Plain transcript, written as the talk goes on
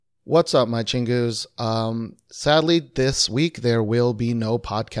What's up, my chingus? Sadly, this week there will be no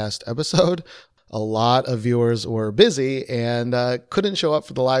podcast episode. A lot of viewers were busy and couldn't show up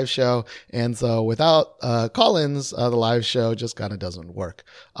for the live show. And so without call-ins, the live show just kind of doesn't work.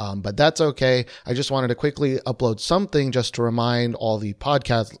 But that's okay. I just wanted to quickly upload something just to remind all the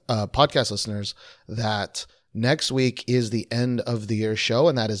podcast listeners that next week is the end of the year show,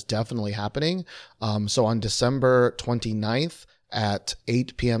 and that is definitely happening. So on December 29th, at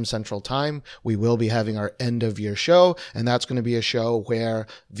 8 p.m. Central Time, we will be having our end of year show, and that's going to be a show where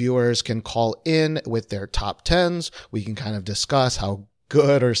viewers can call in with their top 10s. We can kind of discuss how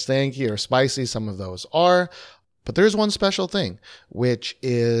good or stanky or spicy some of those are. But there's one special thing, which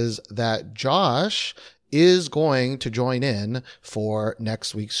is that Josh is going to join in for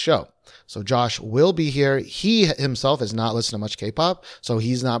next week's show. So Josh will be here. He himself is not listening to much K-pop, so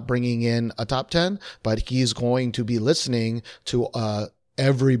he's not bringing in a top 10, but he's going to be listening to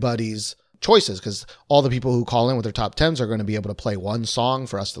everybody's choices, because all the people who call in with their top 10s are going to be able to play one song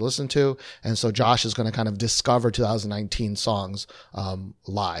for us to listen to. And so Josh is going to kind of discover 2019 songs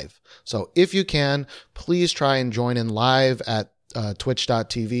live. So if you can, please try and join in live at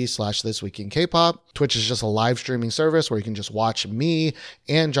twitch.tv/thisweekinkpop. Twitch is just a live streaming service where you can just watch me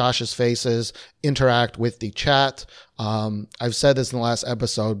and Josh's faces interact with the chat. I've said this in the last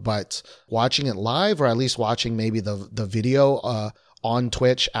episode, but watching it live, or at least watching maybe the video on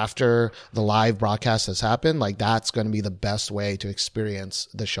Twitch after the live broadcast has happened, like that's going to be the best way to experience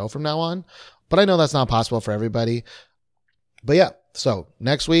the show from now on. But I know that's not possible for everybody. But yeah, so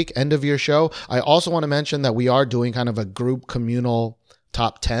next week, end of year show. I also want to mention that we are doing kind of a group communal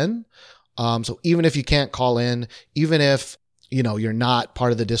top 10. So even if you can't call in, even if, you're not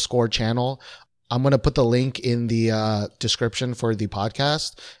part of the Discord channel, I'm going to put the link in the description for the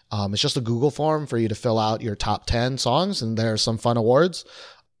podcast. It's just a Google form for you to fill out your top 10 songs, and there are some fun awards.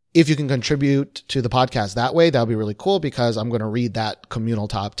 If you can contribute to the podcast that way, that'll be really cool, because I'm going to read that communal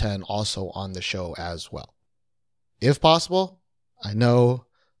top 10 also on the show as well. If possible, I know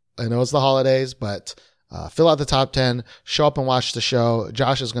it's the holidays, but fill out the top 10, show up and watch the show.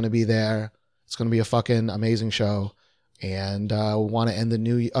 Josh is going to be there. It's going to be a fucking amazing show. And I want to end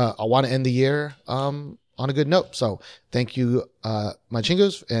the year on a good note. So thank you, my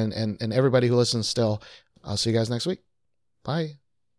chingus, and everybody who listens still. I'll see you guys next week. Bye.